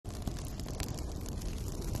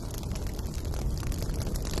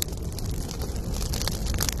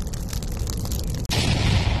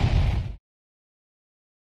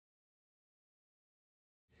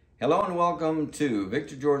Hello and welcome to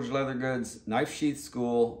ViktorGeorge Leather Goods Knife Sheath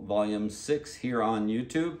School Volume 6 here on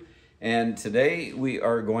YouTube. And today we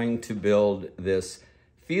are going to build this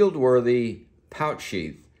field-worthy pouch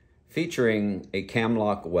sheath featuring a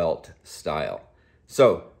CAM-LOC welt style.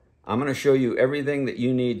 So I'm going to show you everything that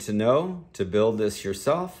you need to know to build this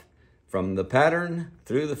yourself, from the pattern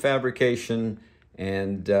through the fabrication,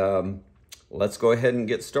 and let's go ahead and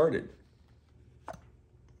get started.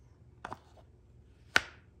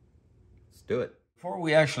 Do it. Before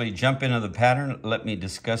we actually jump into the pattern, let me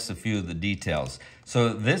discuss a few of the details. So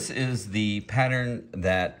this is the pattern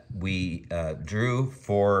that we drew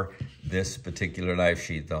for this particular knife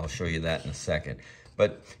sheath. I'll show you that in a second.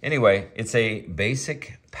 But anyway, it's a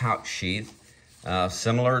basic pouch sheath,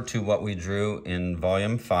 similar to what we drew in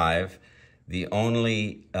Volume 5. The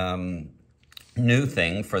only new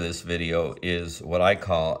thing for this video is what I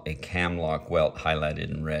call a CAM-LOC welt,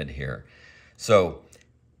 highlighted in red here. So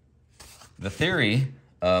the theory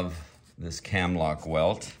of this CAM-LOC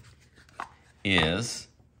welt is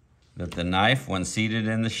that the knife, when seated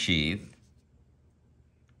in the sheath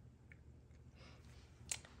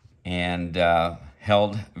and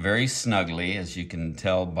held very snugly, as you can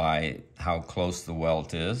tell by how close the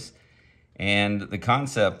welt is, and the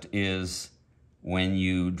concept is when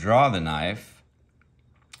you draw the knife,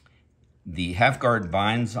 the half guard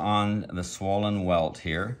binds on the swollen welt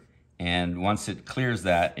here, and once it clears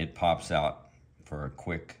that, it pops out for a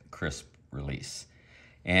quick, crisp release.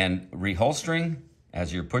 And reholstering,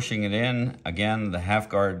 as you're pushing it in, again, the half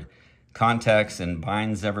guard contacts and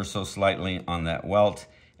binds ever so slightly on that welt,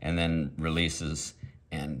 and then releases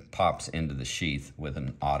and pops into the sheath with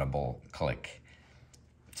an audible click.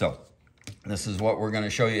 So this is what we're going to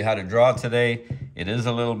show you how to draw today. It is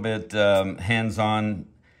a little bit hands-on,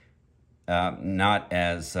 not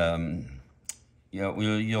as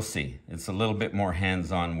you'll see. It's a little bit more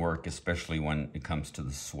hands-on work, especially when it comes to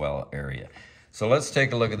the swell area. So let's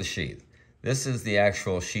take a look at the sheath. This is the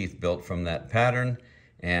actual sheath built from that pattern,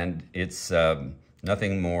 and it's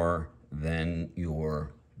nothing more than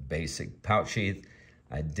your basic pouch sheath.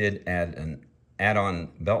 I did add an add-on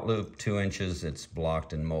belt loop, 2 inches. It's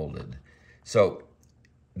blocked and molded. So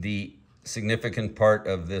the significant part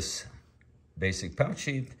of this basic pouch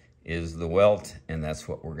sheath is the welt, and that's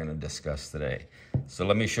what we're going to discuss today. So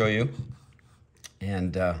let me show you.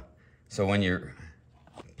 And so when you're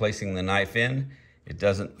placing the knife in, it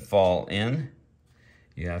doesn't fall in.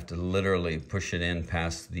 You have to literally push it in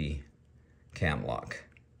past the CAM-LOC.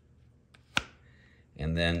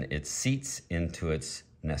 And then it seats into its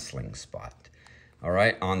nestling spot. All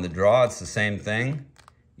right, on the draw, it's the same thing.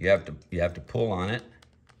 You have to pull on it,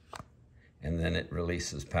 and then it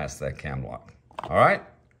releases past that CAM-LOC. All right?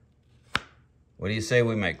 What do you say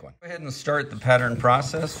we make one? Go ahead and start the pattern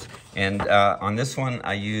process. And on this one,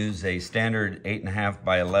 I use a standard 8.5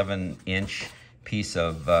 by 11 inch piece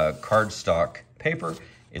of cardstock paper.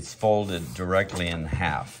 It's folded directly in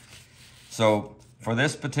half. So for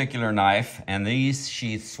this particular knife, and these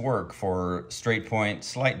sheaths work for straight point,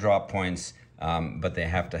 slight drop points, but they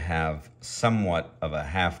have to have somewhat of a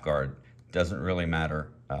half guard. Doesn't really matter,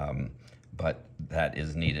 but that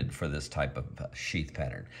is needed for this type of sheath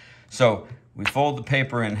pattern. So we fold the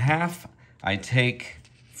paper in half. I take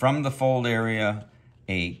from the fold area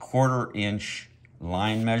a 1/4 inch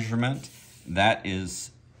line measurement. That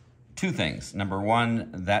is two things. Number one,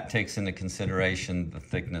 that takes into consideration the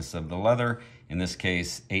thickness of the leather. In this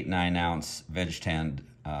case, 8-9 ounce veg tanned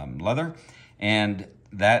leather. And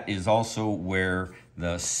that is also where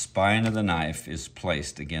the spine of the knife is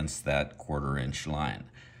placed against that 1/4 inch line.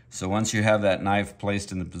 So once you have that knife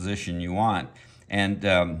placed in the position you want,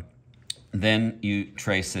 and then you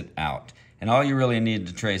trace it out. And all you really need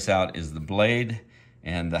to trace out is the blade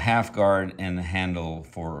and the half guard and the handle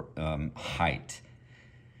for height.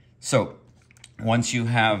 So once you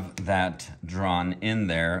have that drawn in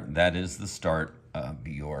there, that is the start of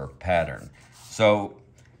your pattern. So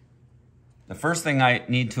the first thing I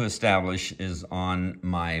need to establish is on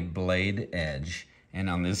my blade edge. And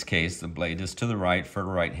on this case, the blade is to the right for a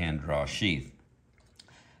right-hand draw sheath.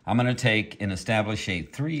 I'm going to take and establish a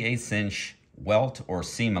 3/8 inch welt or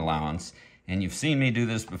seam allowance. And you've seen me do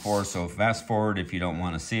this before, so fast forward if you don't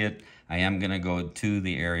want to see it. I am going to go to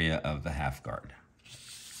the area of the half guard.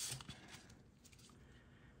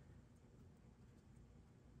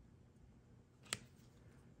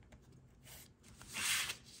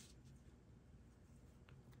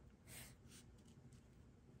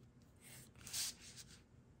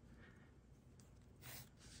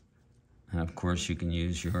 And of course, you can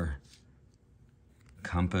use your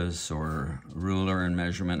compass or ruler and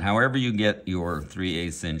measurement. However you get your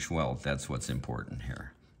 3/8 inch welt, that's what's important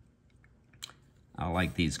here. I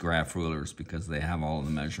like these graph rulers because they have all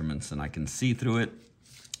the measurements and I can see through it,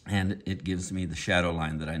 and it gives me the shadow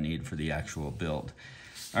line that I need for the actual build.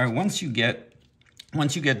 All right, once you get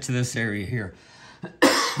to this area here,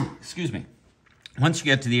 excuse me, once you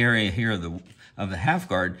get to the area here of the half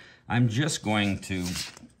guard, I'm just going to,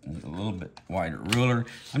 a little bit wider ruler,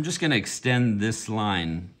 I'm just going to extend this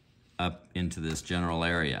line up into this general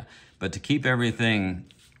area. But to keep everything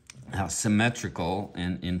symmetrical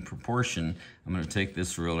and in proportion, I'm going to take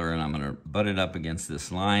this ruler and I'm going to butt it up against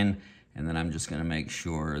this line, and then I'm just going to make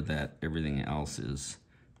sure that everything else is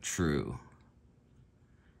true.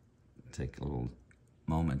 Take a little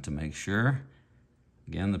moment to make sure.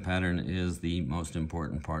 Again, the pattern is the most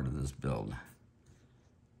important part of this build.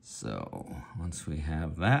 So once we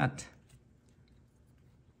have that,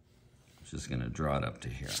 I'm just going to draw it up to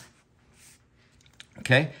here.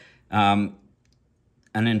 Okay.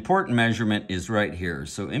 An important measurement is right here.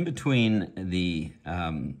 So in between the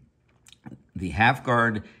half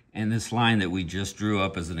guard and this line that we just drew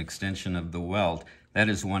up as an extension of the welt, that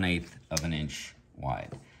is 1/8 of an inch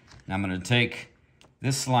wide. Now I'm going to take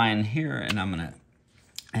this line here and I'm going to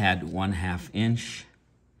add 1/2 inch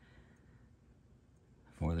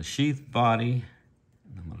for the sheath body,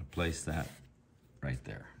 and I'm going to place that right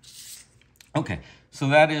there. Okay, so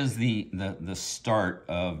that is the start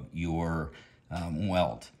of your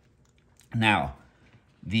welt. Now,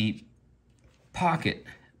 the pocket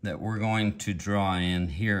that we're going to draw in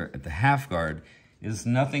here at the half guard is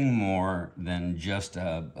nothing more than just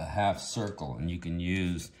a half circle, and you can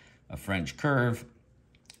use a French curve.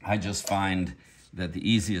 I just find that the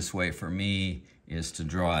easiest way for me is to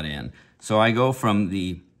draw it in. So I go from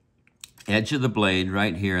the edge of the blade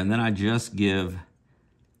right here, and then I just give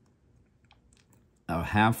a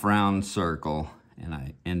half round circle, and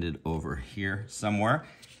I end it over here somewhere,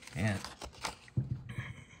 and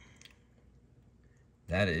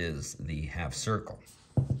that is the half circle.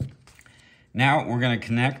 Now we're going to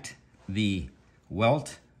connect the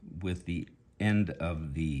welt with the end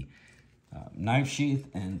of the knife sheath,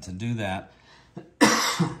 and to do that,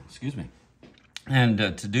 excuse me, and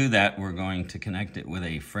to do that, we're going to connect it with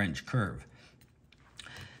a French curve.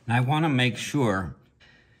 Now I want to make sure,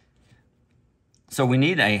 so we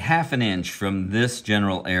need a 1/2 inch from this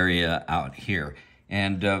general area out here.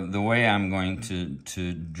 And the way I'm going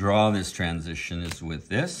to draw this transition is with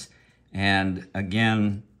this. And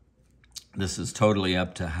again, this is totally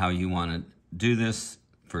up to how you want to do this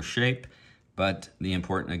for shape. But the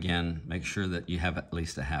important, again, make sure that you have at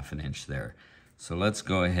least a 1/2 inch there. So let's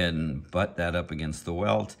go ahead and butt that up against the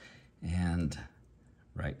welt and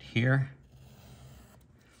right here.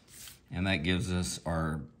 And that gives us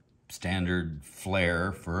our standard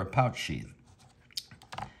flare for a pouch sheath.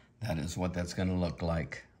 That is what that's going to look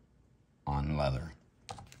like on leather.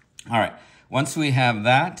 All right, once we have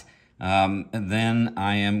that, then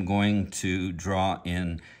I am going to draw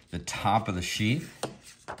in the top of the sheath.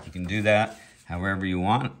 You can do that however you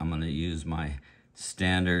want. I'm going to use my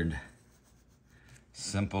standard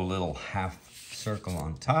simple little half circle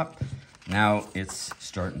on top. Now it's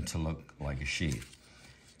starting to look like a sheath.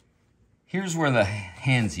 Here's where the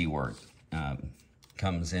handsy work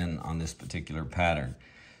comes in on this particular pattern.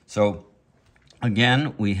 So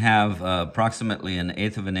again, we have approximately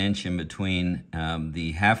 1/8 of an inch in between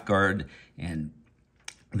the half guard and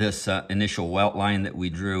this initial welt line that we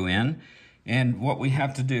drew in. And what we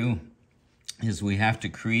have to do is we have to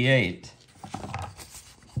create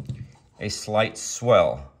a slight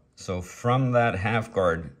swell. So from that half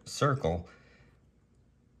guard circle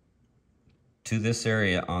to this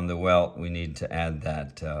area on the welt, we need to add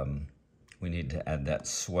that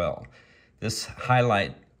swell. This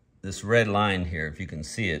highlight, this red line here, if you can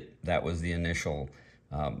see it, that was the initial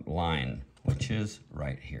line, which is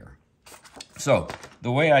right here. So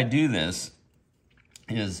the way I do this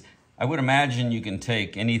is, I would imagine you can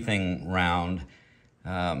take anything round,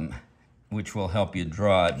 which will help you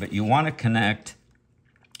draw it, but you want to connect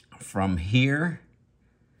from here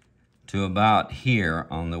to about here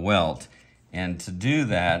on the welt. And to do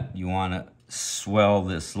that, you want to swell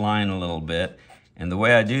this line a little bit. And the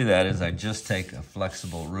way I do that is I just take a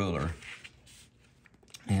flexible ruler,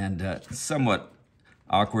 and it's somewhat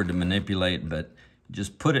awkward to manipulate, but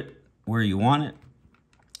just put it where you want it.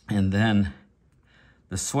 And then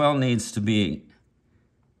the swell needs to be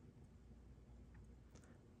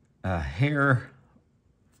a hair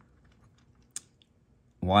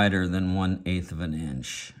wider than 1/8 of an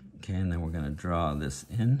inch. Okay, and then we're going to draw this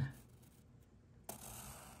in.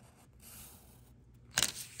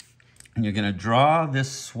 And you're going to draw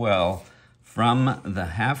this swell from the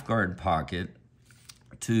half guard pocket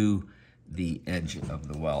to the edge of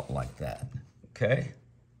the welt like that. okay?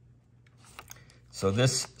 So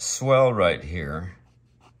this swell right here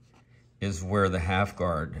is where the half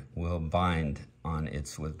guard will bind on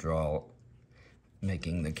its withdrawal,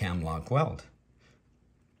 making the CAM-LOC weld.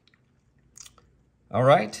 All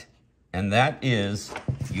right, and that is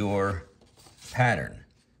your pattern.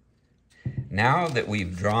 Now that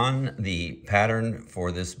we've drawn the pattern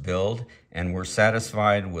for this build and we're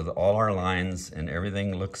satisfied with all our lines and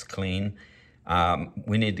everything looks clean,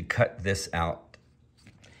 we need to cut this out.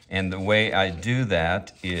 And the way I do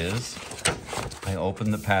that is I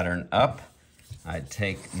open the pattern up, I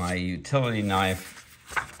take my utility knife,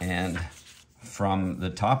 and from the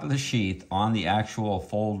top of the sheath on the actual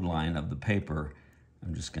fold line of the paper,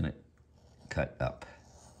 I'm just gonna cut up.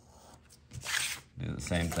 Do the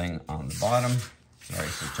same thing on the bottom. Sorry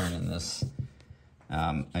for turning this.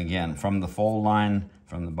 Again, from the fold line,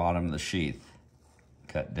 from the bottom of the sheath,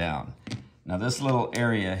 cut down. Now this little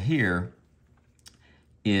area here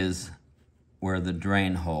is where the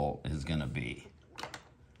drain hole is gonna be.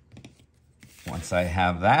 Once I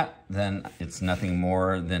have that, then it's nothing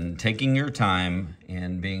more than taking your time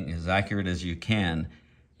and being as accurate as you can.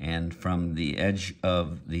 And from the edge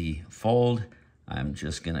of the fold, I'm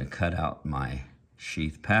just gonna cut out my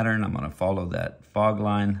sheath pattern. I'm gonna follow that fog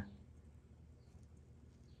line.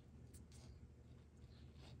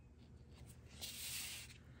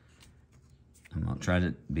 I'm gonna try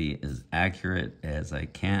to be as accurate as I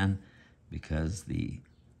can because the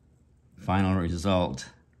final result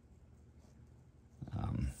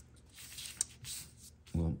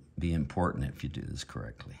will be important if you do this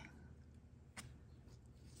correctly.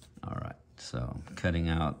 All right, so cutting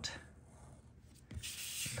out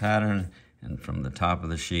the pattern, and from the top of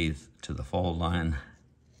the sheath to the fold line.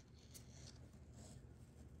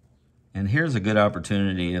 And here's a good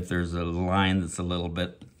opportunity, if there's a line that's a little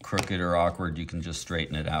bit crooked or awkward, you can just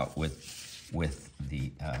straighten it out with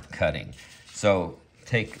the cutting. So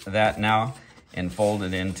take that now and fold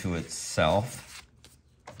it into itself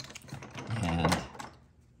and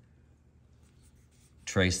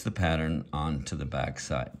trace the pattern onto the back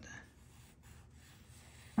side.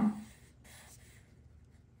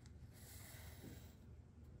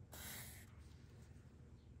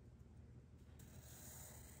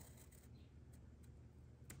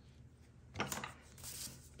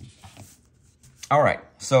 All right,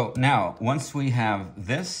 so now once we have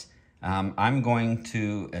this, I'm going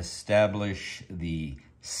to establish the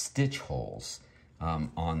stitch holes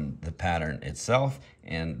on the pattern itself,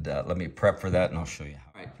 and let me prep for that and I'll show you how.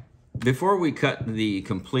 All right. Before we cut the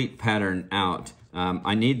complete pattern out,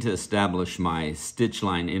 I need to establish my stitch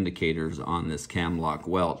line indicators on this CAM-LOC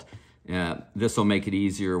welt. This will make it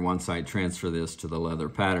easier once I transfer this to the leather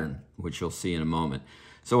pattern, which you'll see in a moment.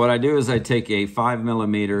 So what I do is I take a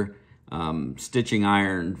 5mm stitching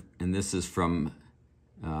iron, and this is from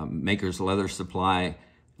Maker's Leather Supply.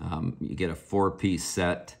 You get a 4-piece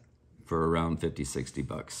set for around 50-60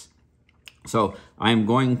 bucks. So I'm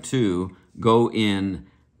going to go in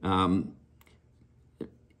between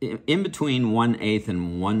 1/8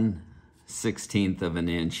 and 1/16 of an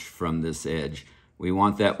inch from this edge. We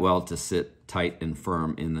want that welt to sit tight and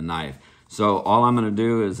firm in the knife. So all I'm going to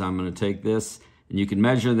do is I'm going to take this, and you can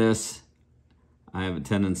measure this. I have a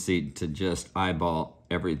tendency to just eyeball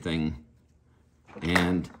everything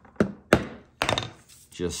and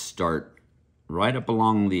just start right up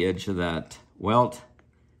along the edge of that welt.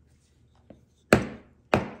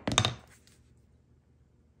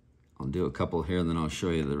 I'll do a couple here and then I'll show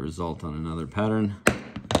you the result on another pattern.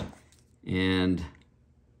 And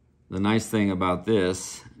the nice thing about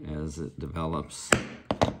this as it develops,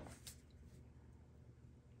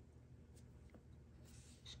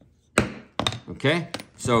 okay,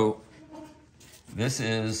 so this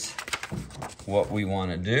is what we want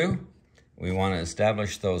to do. We want to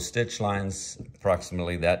establish those stitch lines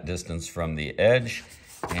approximately that distance from the edge,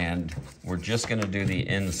 and we're just going to do the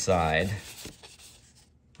inside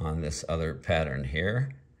on this other pattern here,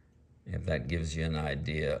 if that gives you an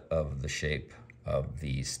idea of the shape of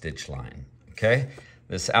the stitch line. Okay,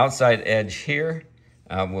 this outside edge here,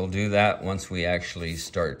 we'll do that once we actually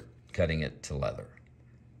start cutting it to leather.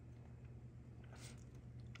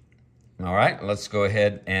 All right, let's go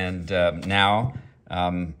ahead and now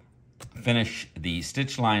finish the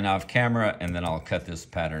stitch line off camera, and then I'll cut this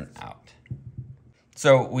pattern out.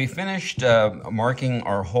 So we finished marking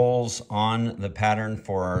our holes on the pattern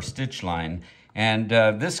for our stitch line, and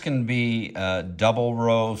this can be double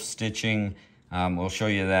row stitching. We'll show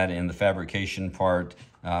you that in the fabrication part,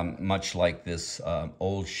 much like this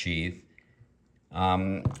old sheath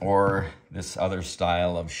or this other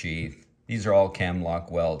style of sheath. These are all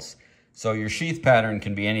CAM-LOC welts. So your sheath pattern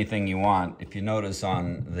can be anything you want. If you notice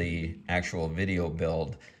on the actual video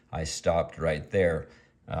build, I stopped right there,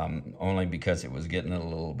 only because it was getting a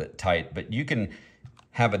little bit tight. But you can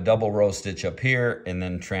have a double row stitch up here and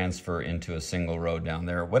then transfer into a single row down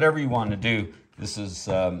there. Whatever you want to do, this is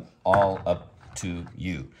all up to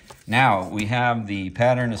you. Now we have the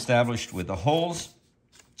pattern established with the holes,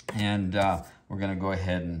 and we're going to go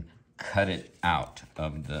ahead and cut it out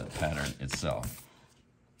of the pattern itself.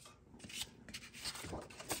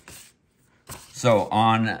 So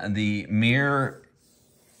on the mirror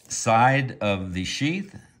side of the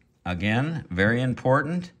sheath, again, very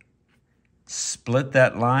important, split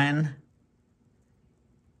that line,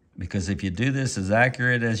 because if you do this as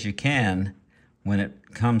accurate as you can, when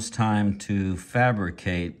it comes time to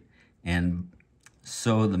fabricate and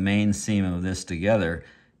sew the main seam of this together,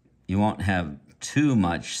 you won't have too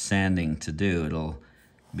much sanding to do. It'll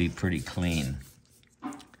be pretty clean.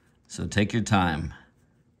 So take your time.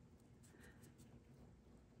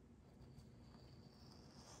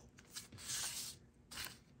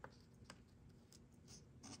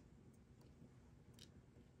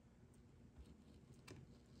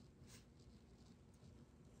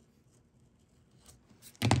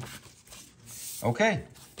 Okay,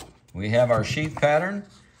 we have our sheath pattern.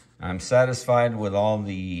 I'm satisfied with all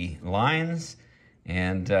the lines,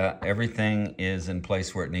 and everything is in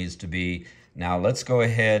place where it needs to be. Now let's go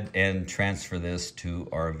ahead and transfer this to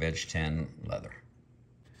our Veg 10 leather.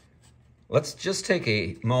 Let's just take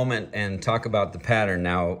a moment and talk about the pattern.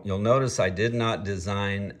 Now you'll notice I did not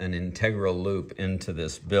design an integral loop into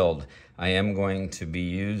this build. I am going to be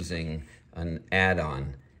using an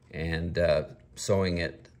add-on and sewing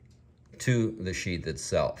it to the sheath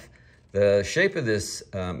itself. The shape of this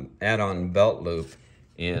add-on belt loop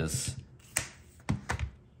is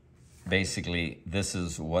basically, this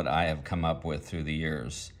is what I have come up with through the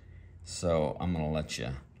years. So I'm gonna let you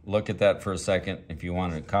look at that for a second. If you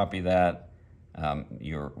want to copy that,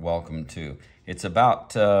 you're welcome to. It's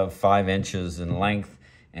about 5 inches in length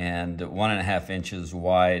and 1.5 inches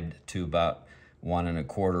wide to about 1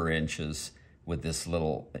 1/4 inches with this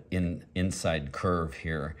little inside curve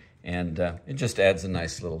here. And it just adds a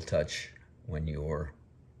nice little touch when you're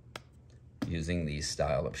using these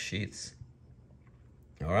style of sheaths.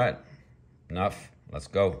 All right, enough, let's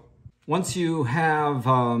go. Once you have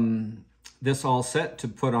this all set to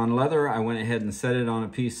put on leather, I went ahead and set it on a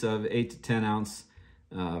piece of 8 to 10 ounce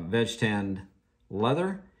Veg 10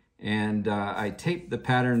 leather. And I taped the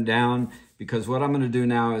pattern down, because what I'm gonna do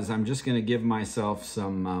now is I'm just gonna give myself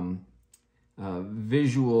some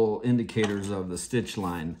visual indicators of the stitch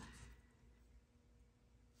line.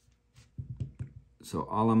 So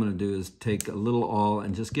all I'm going to do is take a little awl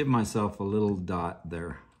and just give myself a little dot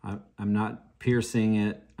there. I'm not piercing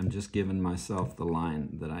it. I'm just giving myself the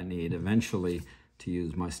line that I need eventually to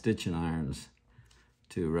use my stitching irons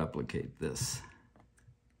to replicate this.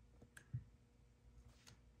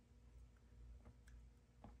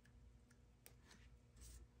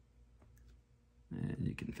 And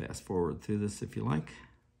you can fast forward through this if you like.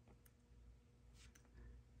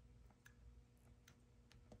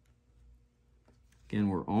 Again,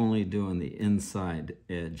 we're only doing the inside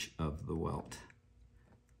edge of the welt.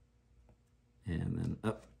 And then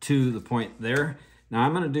up to the point there. Now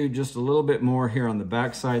I'm going to do just a little bit more here on the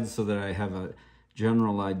back side so that I have a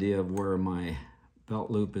general idea of where my belt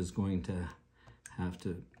loop is going to have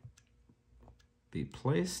to be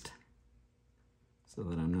placed, so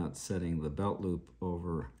that I'm not setting the belt loop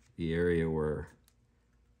over the area where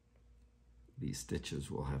these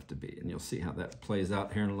stitches will have to be. And you'll see how that plays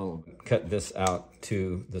out here in a little bit. Cut this out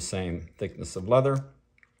to the same thickness of leather.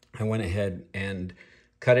 I went ahead and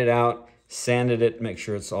cut it out, sanded it, make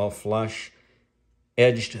sure it's all flush,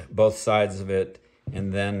 edged both sides of it,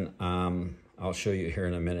 and then I'll show you here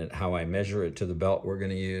in a minute how I measure it to the belt we're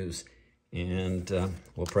gonna use, and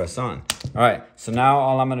we'll press on. All right, so now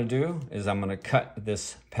all I'm gonna do is I'm gonna cut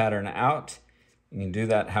this pattern out. You can do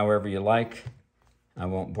that however you like. I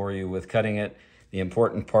won't bore you with cutting it. The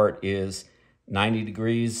important part is 90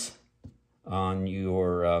 degrees on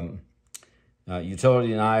your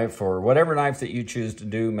utility knife, or whatever knife that you choose to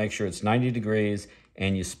do. Make sure it's 90 degrees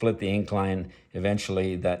and you split the incline.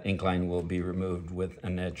 Eventually that incline will be removed with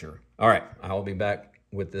an edger. All right, I'll be back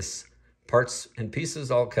with this parts and pieces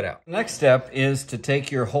all cut out. Next step is to take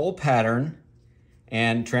your whole pattern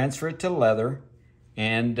and transfer it to leather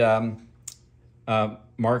and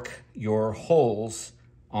mark your holes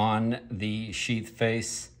on the sheath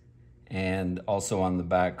face and also on the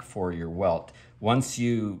back for your welt. Once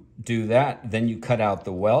you do that, then you cut out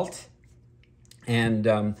the welt and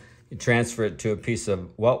you transfer it to a piece of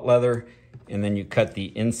welt leather and then you cut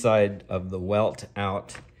the inside of the welt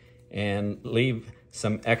out and leave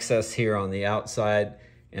some excess here on the outside.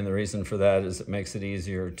 And the reason for that is it makes it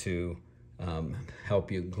easier to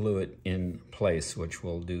help you glue it in place, which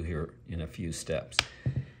we'll do here in a few steps.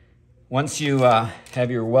 Once you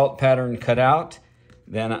have your welt pattern cut out,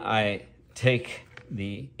 then I take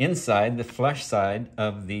the inside, the flesh side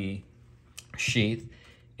of the sheath,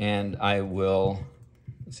 and I will,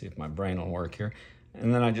 let's see if my brain will work here,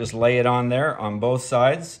 and then I just lay it on there on both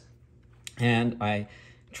sides, and I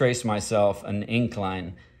trace myself an ink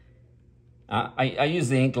line. I use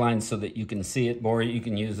the ink line so that you can see it, or you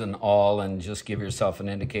can use an awl and just give yourself an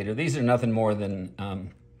indicator. These are nothing more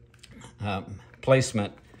than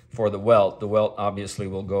placement for the welt. The welt obviously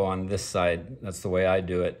will go on this side. That's the way I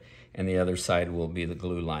do it. And the other side will be the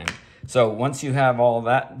glue line. So once you have all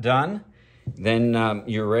that done, then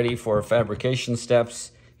you're ready for fabrication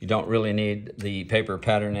steps. You don't really need the paper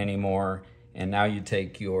pattern anymore. And now you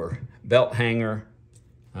take your belt hanger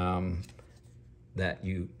that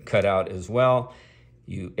you cut out as well.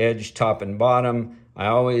 You edge top and bottom. I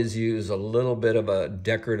always use a little bit of a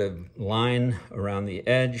decorative line around the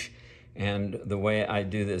edge. And the way I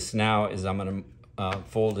do this now is I'm going to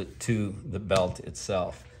fold it to the belt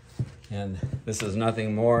itself. And this is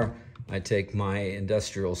nothing more. I take my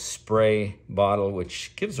industrial spray bottle,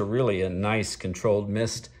 which gives a really nice controlled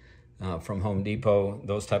mist from Home Depot,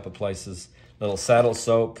 those type of places. Little saddle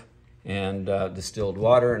soap and distilled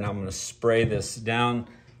water, and I'm going to spray this down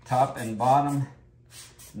top and bottom.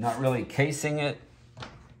 Not really casing it.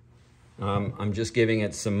 I'm just giving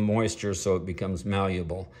it some moisture so it becomes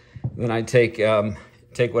malleable. Then I take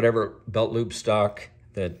whatever belt loop stock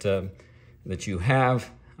that you have.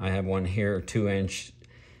 I have one here, 2-inch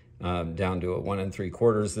down to a 1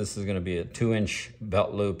 3/4. This is going to be a 2-inch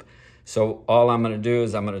belt loop. So all I'm going to do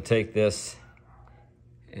is I'm going to take this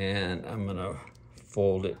and I'm going to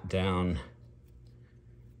fold it down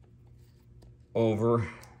over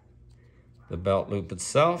the belt loop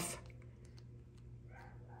itself.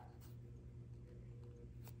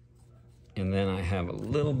 And then I have a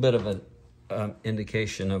little bit of an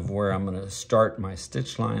indication of where I'm going to start my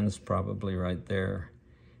stitch lines, probably right there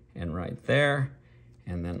and right there.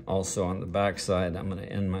 And then also on the back side, I'm going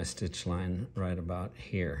to end my stitch line right about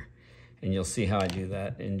here. And you'll see how I do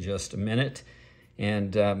that in just a minute.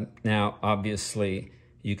 And now, obviously,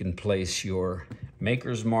 you can place your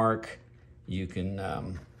maker's mark. You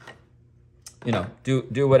can, you know,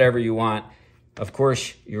 do whatever you want. Of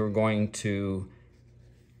course, you're going to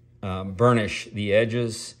burnish the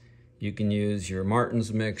edges. You can use your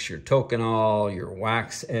Martin's mix, your Tokanol, your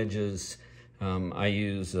wax edges. I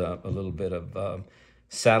use a little bit of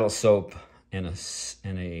saddle soap and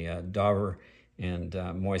a dauber and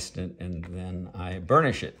moisten it, and then I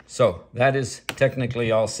burnish it. So that is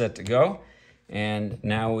technically all set to go. And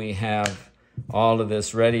now we have all of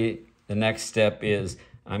this ready. The next step is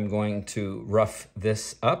I'm going to rough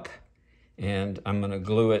this up, and I'm going to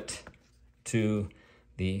glue it to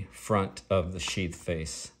the front of the sheath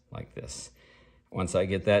face like this. Once I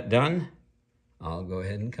get that done, I'll go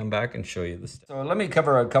ahead and come back and show you the step. So let me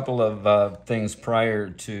cover a couple of things prior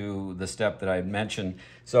to the step that I mentioned.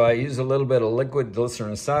 So I use a little bit of liquid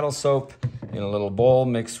glycerin saddle soap in a little bowl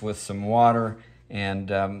mixed with some water, and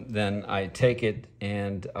then I take it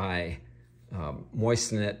and I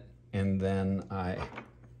moisten it, and then I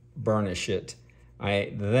burnish it.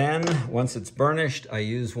 Then, once it's burnished, I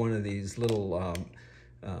use one of these little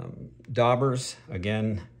daubers.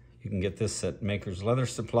 Again, you can get this at Maker's Leather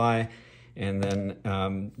Supply. And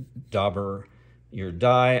then dauber your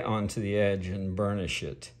die onto the edge and burnish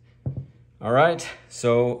it. All right,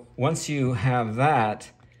 so once you have that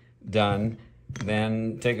done,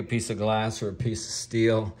 then take a piece of glass or a piece of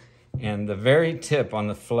steel, and the very tip on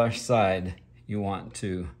the flesh side, you want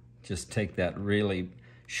to just take that really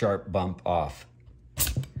sharp bump off.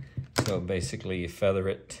 So basically you feather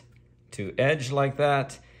it to edge like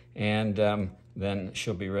that, and then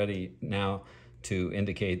she'll be ready now to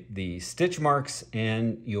indicate the stitch marks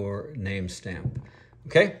and your name stamp.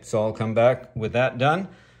 Okay, so I'll come back with that done.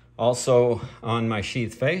 Also on my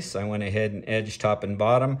sheath face, I went ahead and edged top and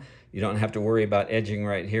bottom. You don't have to worry about edging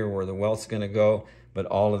right here where the welt's gonna go, but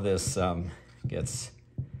all of this gets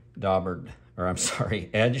daubered, or I'm sorry,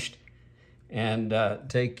 edged. And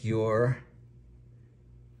take your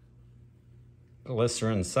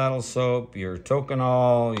glycerin saddle soap, your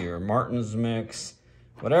Tokanol, your Martin's mix,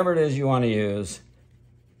 whatever it is you want to use,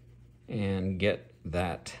 and get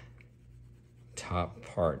that top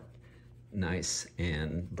part nice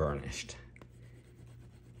and burnished.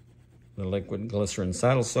 The liquid glycerin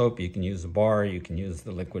saddle soap, you can use a bar, you can use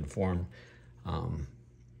the liquid form.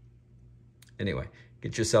 anyway,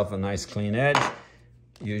 get yourself a nice clean edge.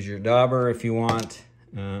 Use your dauber if you want,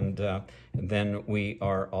 and then we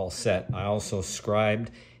are all set. I also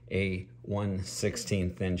scribed a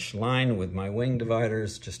 1/16 inch line with my wing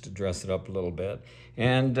dividers just to dress it up a little bit.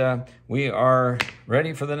 And we are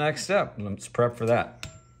ready for the next step. Let's prep for that.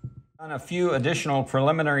 On a few additional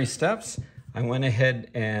preliminary steps, I went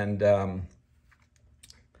ahead and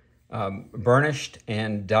burnished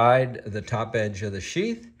and dyed the top edge of the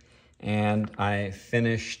sheath, and I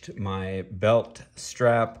finished my belt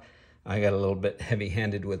strap. I got a little bit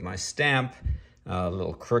heavy-handed with my stamp, a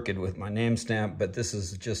little crooked with my name stamp, but this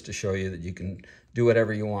is just to show you that you can do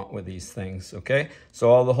whatever you want with these things, okay? So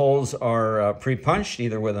all the holes are pre-punched,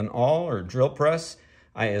 either with an awl or drill press.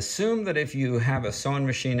 I assume that if you have a sewing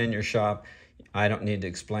machine in your shop, I don't need to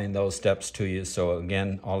explain those steps to you. So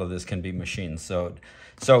again, all of this can be machine sewed.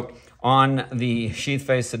 So on the sheath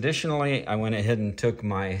face, additionally, I went ahead and took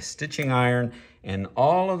my stitching iron and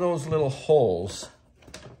all of those little holes,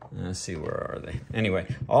 let's see, where are they? Anyway,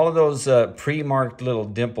 all of those pre-marked little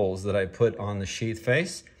dimples that I put on the sheath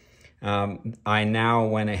face, I now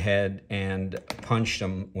went ahead and punched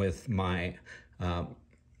them with my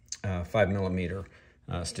 5mm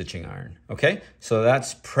stitching iron. Okay, so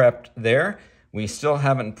that's prepped there. We still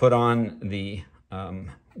haven't put on the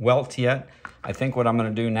welt yet. I think what I'm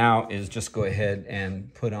going to do now is just go ahead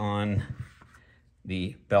and put on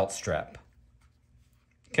the belt strap.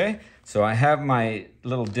 Okay, so I have my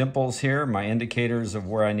little dimples here, my indicators of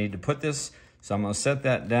where I need to put this. So I'm going to set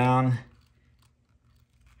that down,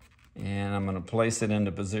 and I'm going to place it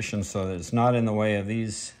into position so that it's not in the way of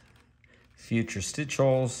these future stitch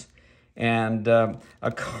holes. And a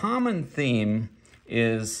common theme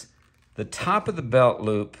is the top of the belt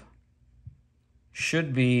loop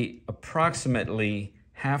should be approximately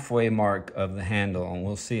halfway mark of the handle, and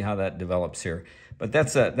we'll see how that develops here. But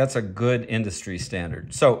that's a good industry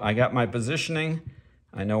standard. So I got my positioning.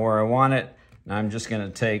 I know where I want it. Now I'm just going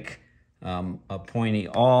to take a pointy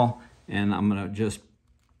awl, and I'm going to just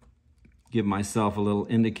give myself a little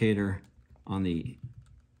indicator on the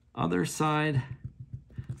other side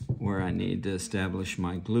where I need to establish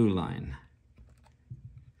my glue line.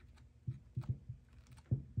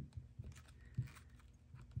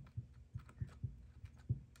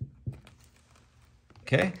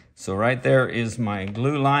 Okay, so right there is my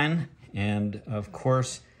glue line, and of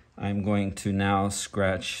course I'm going to now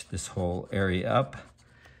scratch this whole area up.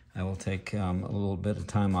 I will take a little bit of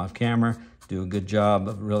time off camera, do a good job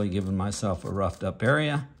of really giving myself a roughed up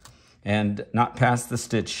area, and not past the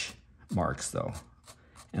stitch marks though.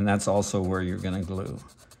 And that's also where you're going to glue.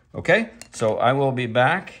 Okay, so I will be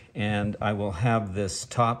back, and I will have this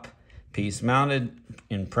top piece mounted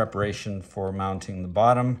in preparation for mounting the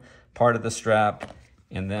bottom part of the strap,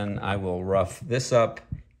 and then I will rough this up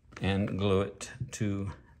and glue it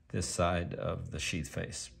to this side of the sheath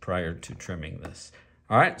face prior to trimming this.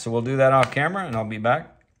 All right, so we'll do that off camera, and I'll be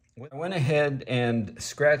back. I went ahead and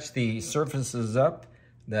scratched the surfaces up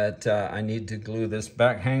that I need to glue this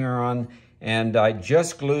back hanger on, and I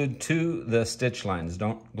just glued to the stitch lines.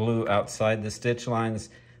 Don't glue outside the stitch lines,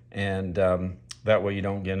 and that way you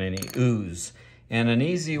don't get any ooze. And an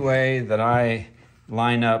easy way that I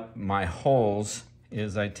line up my holes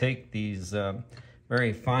is I take these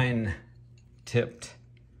very fine tipped,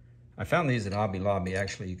 I found these at Hobby Lobby.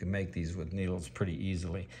 Actually, you can make these with needles pretty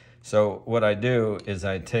easily. So what I do is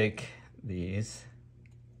I take these,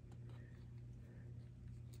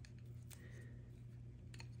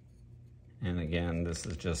 and again, this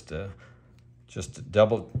is just to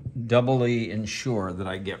doubly ensure that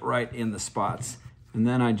I get right in the spots. And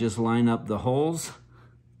then I just line up the holes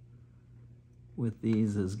with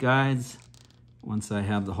these as guides. Once I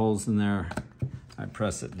have the holes in there, I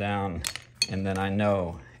press it down, and then I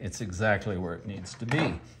know it's exactly where it needs to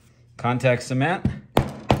be. Contact cement.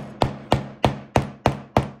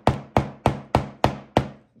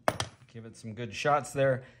 Give it some good shots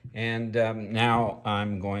there, and now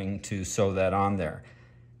I'm going to sew that on there.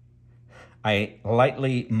 I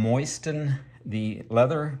lightly moisten the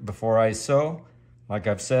leather before I sew. Like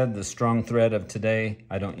I've said, the strong thread of today,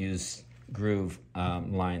 I don't use groove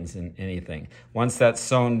lines in anything. Once that's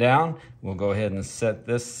sewn down, we'll go ahead and set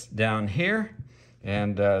this down here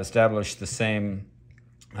and establish the same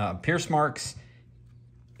pierce marks,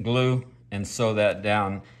 glue, and sew that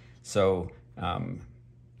down. So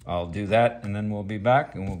I'll do that, and then we'll be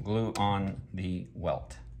back and we'll glue on the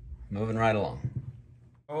welt. Moving right along.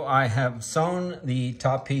 So I have sewn the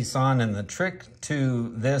top piece on, and the trick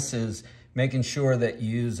to this is making sure that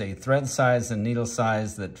you use a thread size and needle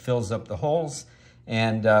size that fills up the holes.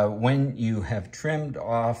 And when you have trimmed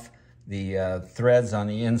off the threads on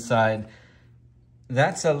the inside,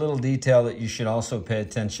 that's a little detail that you should also pay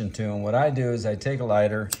attention to. And what I do is I take a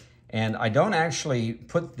lighter and I don't actually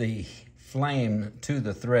put the flame to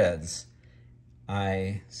the threads.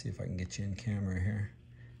 See if I can get you in camera here.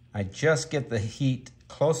 I just get the heat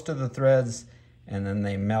close to the threads and then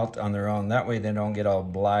they melt on their own. That way they don't get all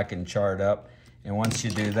black and charred up. And once you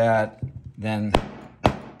do that, then,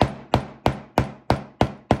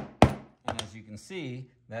 and as you can see,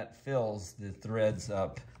 that fills the threads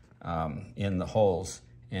up in the holes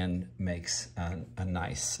and makes a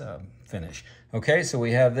nice finish. Okay, so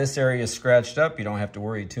we have this area scratched up. You don't have to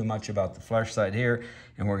worry too much about the flesh side here,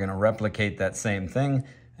 and we're gonna replicate that same thing.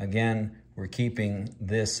 Again, we're keeping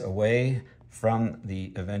this away from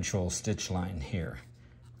the eventual stitch line here.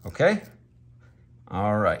 Okay?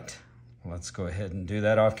 All right, let's go ahead and do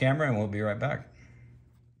that off camera and we'll be right back.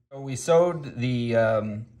 So we sewed the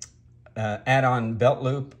add-on belt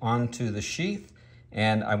loop onto the sheath,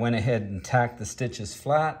 and I went ahead and tacked the stitches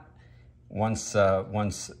flat once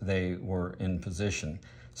they were in position.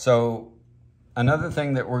 So another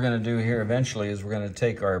thing that we're gonna do here eventually is we're gonna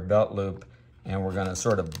take our belt loop and we're gonna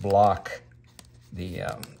sort of block the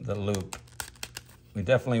loop. We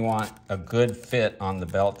definitely want a good fit on the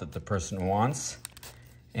belt that the person wants,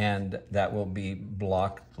 and that will be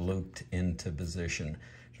block looped into position.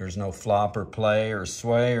 There's no flop or play or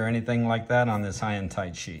sway or anything like that on this high and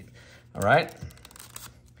tight sheath. All right?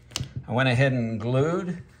 I went ahead and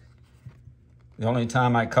glued. The only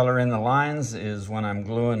time I color in the lines is when I'm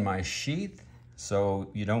gluing my sheath, so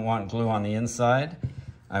you don't want glue on the inside.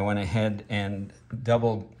 I went ahead and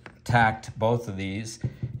double tacked both of these.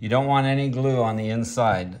 You don't want any glue on the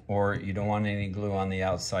inside, or you don't want any glue on the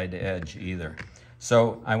outside edge either.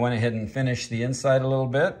 So I went ahead and finished the inside a little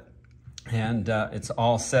bit, and it's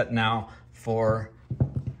all set now for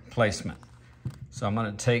placement. So I'm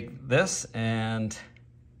gonna take this, and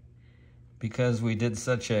because we did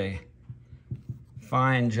such a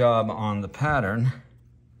fine job on the pattern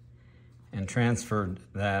and transferred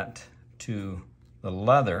that to the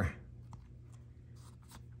leather,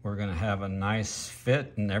 we're gonna have a nice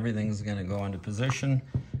fit and everything's gonna go into position.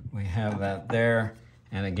 We have that there,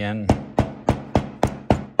 and again,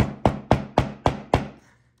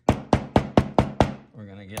 we're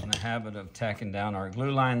gonna get in the habit of tacking down our glue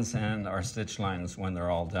lines and our stitch lines when they're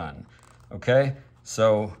all done. Okay,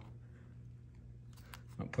 so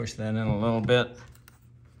I'll push that in a little bit,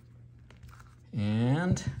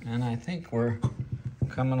 and I think we're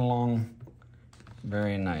coming along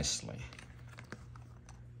very nicely.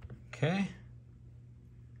 Okay,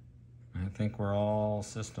 I think we're all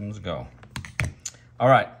systems go. All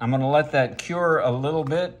right, I'm gonna let that cure a little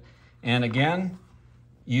bit, and again,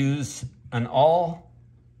 use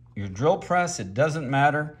your drill press, it doesn't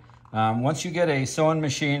matter. Once you get a sewing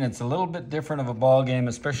machine, it's a little bit different of a ball game,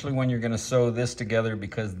 especially when you're gonna sew this together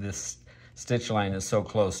because this stitch line is so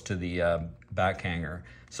close to the back hanger.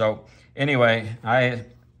 So anyway,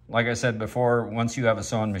 like I said before, once you have a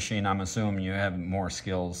sewing machine, I'm assuming you have more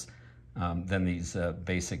skills than these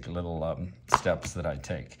basic little steps that I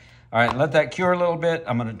take. All right, let that cure a little bit.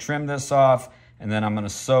 I'm gonna trim this off, and then I'm gonna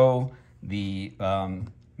sew the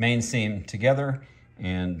main seam together,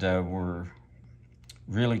 and we're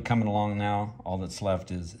really coming along now. All that's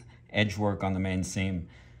left is edge work on the main seam,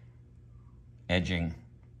 edging,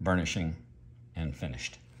 burnishing, and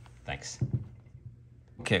finished. Thanks.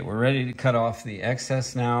 Okay, we're ready to cut off the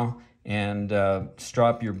excess now, and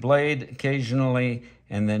strop your blade occasionally,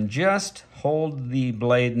 and then just hold the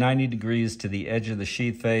blade 90 degrees to the edge of the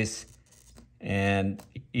sheath face. And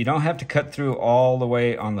you don't have to cut through all the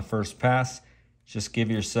way on the first pass. Just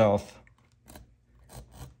give yourself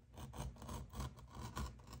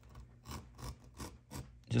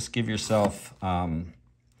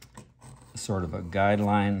sort of a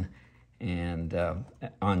guideline, and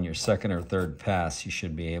on your second or third pass, you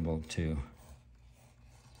should be able to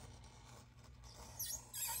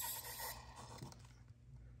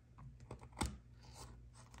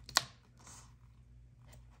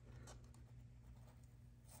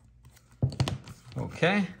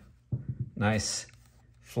okay, nice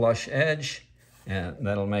flush edge, and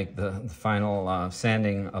that'll make the final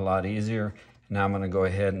sanding a lot easier. Now I'm going to go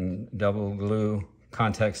ahead and double glue,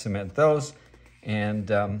 contact cement those, and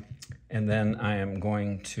then I am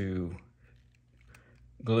going to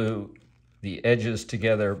glue the edges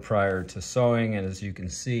together prior to sewing, and as you can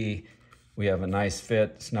see, we have a nice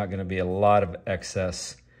fit. It's not going to be a lot of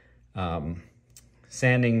excess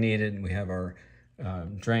sanding needed. We have our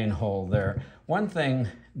drain hole there. One thing,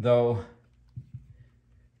 though,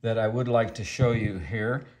 that I would like to show you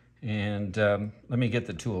here, and let me get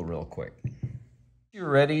the tool real quick. You're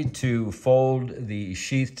ready to fold the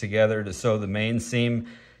sheath together to sew the main seam.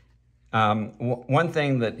 One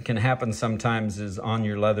thing that can happen sometimes is on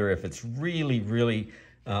your leather, if it's really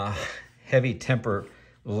heavy temper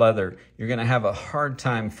leather, you're going to have a hard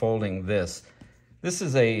time folding this. This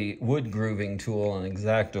is a wood grooving tool, an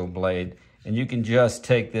X-Acto blade, and you can just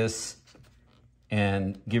take this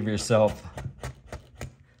and give yourself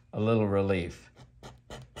a little relief.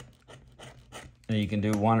 And you can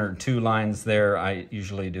do 1 or 2 lines there. I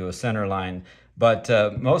usually do a center line, but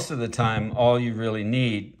most of the time all you really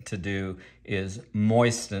need to do is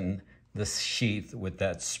moisten the sheath with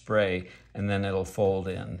that spray, and then it'll fold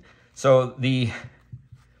in. So the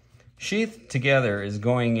sheath together is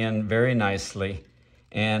going in very nicely,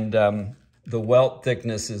 and the welt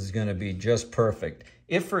thickness is going to be just perfect.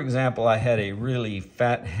 If, for example, I had a really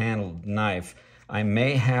fat-handled knife, I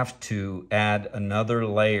may have to add another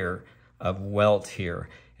layer of welt here,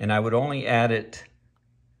 and I would only add it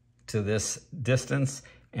to this distance,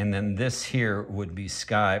 and then this here would be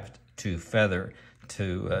skived to feather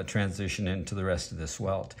to transition into the rest of this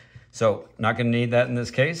welt. So not going to need that in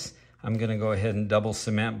this case. I'm going to go ahead and double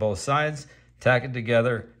cement both sides, tack it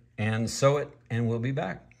together, and sew it, and we'll be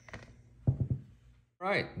back.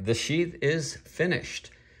 Right, the sheath is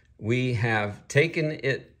finished. We have taken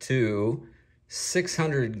it to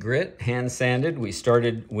 600 grit, hand sanded. We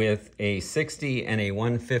started with a 60 and a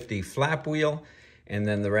 150 flap wheel, and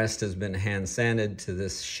then the rest has been hand sanded to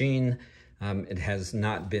this sheen. It has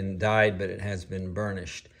not been dyed, but it has been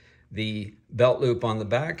burnished. The belt loop on the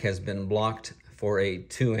back has been blocked for a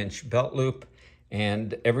 2-inch belt loop,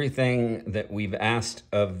 and everything that we've asked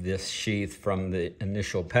of this sheath from the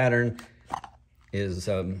initial pattern is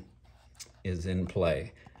in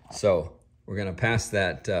play. So we're going to pass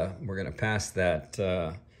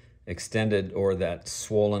that. Extended or that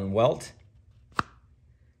swollen welt,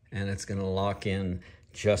 and it's going to lock in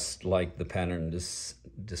just like the pattern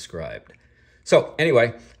described. So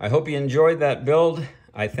anyway, I hope you enjoyed that build.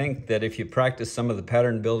 I think that if you practice some of the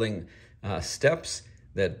pattern building steps,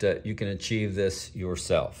 that you can achieve this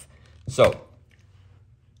yourself. So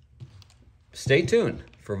stay tuned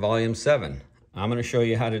for volume 7. I'm going to show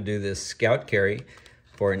you how to do this scout carry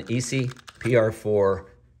for an EC PR4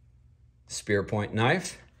 spear point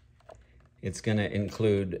knife. It's going to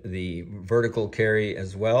include the vertical carry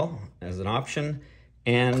as well as an option,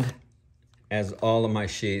 and as all of my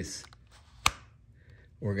sheaths,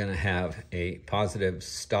 we're going to have a positive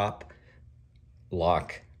stop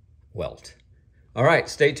lock welt. All right,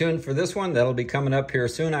 stay tuned for this one. That'll be coming up here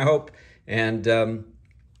soon, I hope, and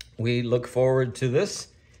we look forward to this,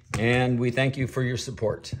 and we thank you for your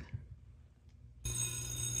support.